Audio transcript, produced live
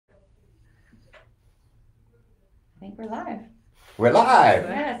think we're live. We're live.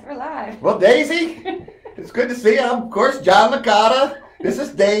 Yes, we're live. Well, Daisy, it's good to see you. I'm, of course, John Licata. This is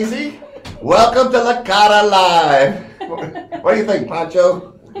Daisy. Welcome to Licata Live. What do you think,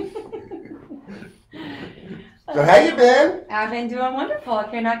 Pancho? So how you been? I've been doing wonderful. I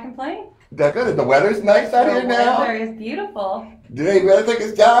cannot complain. That's good. The weather's nice out here now. The weather is beautiful. Do they really think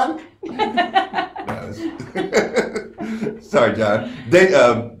it's John? Sorry, John.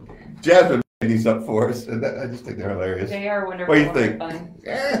 Jasmine made these up for us, and I just think they're hilarious. They are wonderful. What do you think? Fun.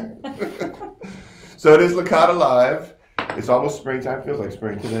 Yeah. So it is Licata Live. It's almost springtime. Feels like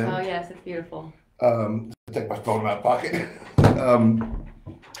spring today. Oh yes, it's beautiful. Take my phone out of my pocket.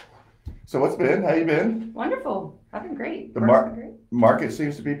 So what's been? How you been? Wonderful. I've been great. The market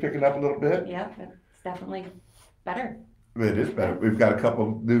seems to be picking up a little bit. Yep, it's definitely better. It is better. We've got a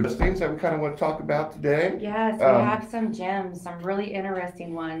couple new listings that we kind of want to talk about today. Yes, we have some gems, some really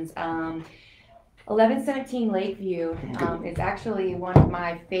interesting ones. 1117 Lakeview is actually one of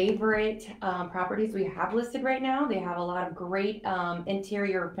my favorite properties we have listed right now. They have a lot of great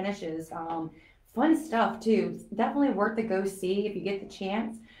interior finishes. Fun stuff too. Definitely worth to go see if you get the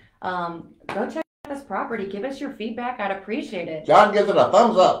chance. Go check out this property. Give us your feedback. I'd appreciate it. John gives it a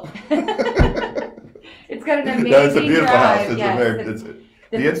thumbs up. It's got an amazing No, it's a beautiful drive. house. Yes,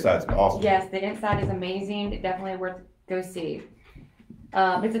 the inside's awesome. Yes, the inside is amazing. Definitely worth go see.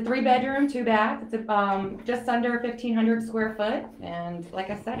 It's a 3-bedroom, 2-bath. It's just under 1,500 square foot, and like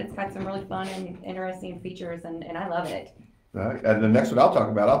I said, it's got some really fun and interesting features, and I love it. Right. And the next one I'll talk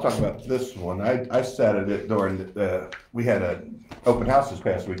about this one. I sat at it during we had an open house this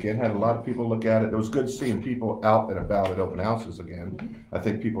past weekend. Had a lot of people look at it. It was good seeing people out and about at open houses again. I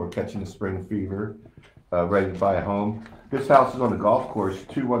think people are catching the spring fever, ready to buy a home. This house is on the golf course.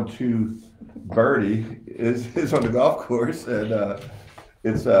 212 Birdie is on the golf course, and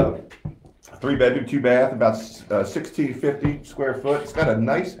it's a 3-bedroom, 2-bath, about 1,650 square foot. It's got a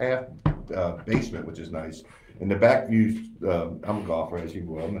nice half basement, which is nice. In the back view, I'm a golfer, as you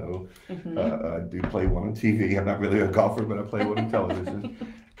well know. I do play one on TV. I'm not really a golfer, but I play one on television.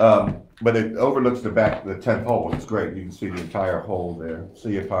 But it overlooks the back, the 10th hole. It's great. You can see the entire hole there.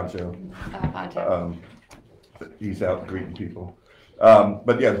 See you, Pancho. Pancho. He's out greeting people.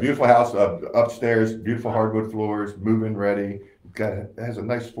 But yeah, beautiful house upstairs, beautiful hardwood floors, move-in ready. It has a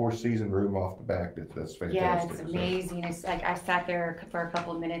nice 4-season room off the back. That's fantastic. Yeah, it's amazing. It's like I sat there for a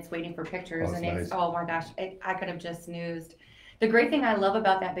couple of minutes waiting for pictures, and it's oh my gosh, I could have just snoozed. The great thing I love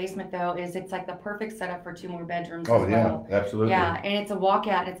about that basement though is it's like the perfect setup for 2 more bedrooms. Oh as yeah, well. absolutely. Yeah, and it's a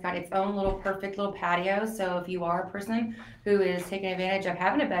walkout. It's got its own little perfect little patio. So if you are a person who is taking advantage of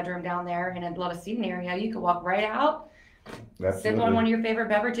having a bedroom down there and a lot of seating area, you can walk right out. Absolutely. Sip on one of your favorite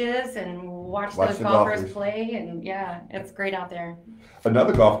beverages and watch those golfers play, and yeah, it's great out there.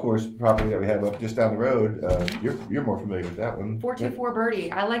 Another golf course property that we have up just down the road. You're more familiar with that one. 424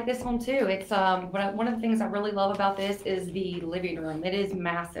 Birdie. I like this one too. It's one of the things I really love about this is the living room. It is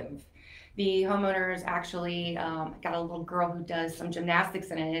massive. The homeowners actually got a little girl who does some gymnastics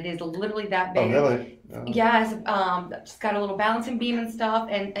in it. It is literally that big. Oh, really? Oh. Yes, just got a little balancing beam and stuff,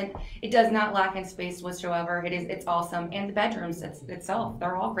 and it does not lack in space whatsoever. It's awesome, and the bedrooms itself,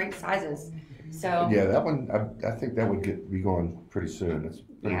 they're all great sizes. So yeah, that one I think that would be going pretty soon. It's a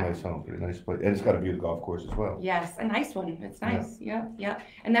pretty nice home, pretty nice place, and it's got a beautiful golf course as well. Yes, a nice one. It's nice. Yeah.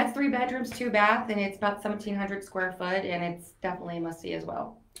 And that's 3 bedrooms, 2-bath, and it's about 1,700 square foot, and it's definitely a must see as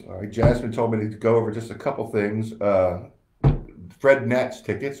well. All right, Jasmine told me to go over just a couple things. Fred Nats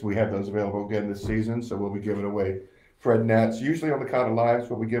tickets, we have those available again this season, so we'll be giving away Fred Nats. Usually on the Licata Lives,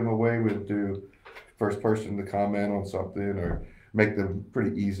 when we give them away, we'll do first person to comment on something or make them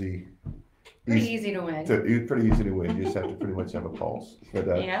pretty easy. Pretty easy to win. Pretty easy to win. You just have to pretty much have a pulse. But,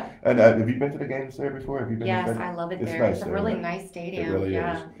 yeah. And have you been to the games there before? Have you been? Yes, I love it there. It's a really nice stadium. It really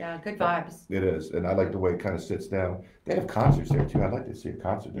is. Yeah, good vibes. It is, and I like the way it kind of sits down. They have concerts there too. I'd like to see a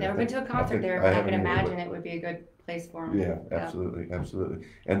concert there. Never been to a concert there, but I can imagine it would be a good place for them. Yeah, absolutely.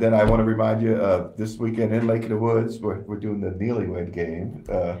 And then I want to remind you, this weekend in Lake of the Woods, we're doing the Newlywed game.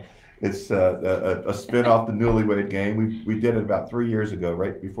 It's a spin off the Newlywed game. We did it about 3 years ago,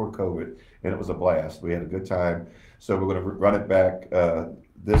 right before COVID, and it was a blast. We had a good time. So we're going to run it back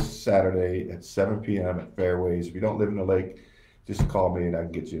this Saturday at 7 p.m. at Fairways. If you don't live in the lake, just call me and I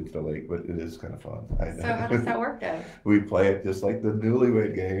can get you into the lake, but it is kind of fun. So how does that work though? We play it just like the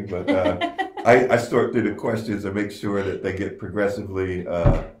Newlywed game, but I sort through the questions and make sure that they get progressively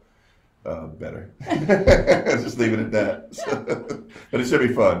better. Just leave it at that. So, but it should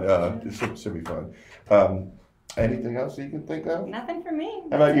be fun. It should be fun. Anything else you can think of? Nothing for me.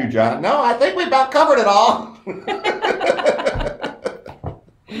 How about you, John? No, I think we about covered it all.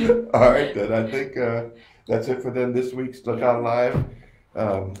 All right, then. I think That's it for them this week's Look On Live.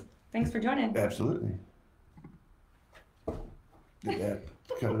 Thanks for joining. Absolutely. Did that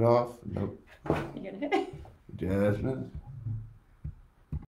cut it off? Nope. You get it? Jasmine.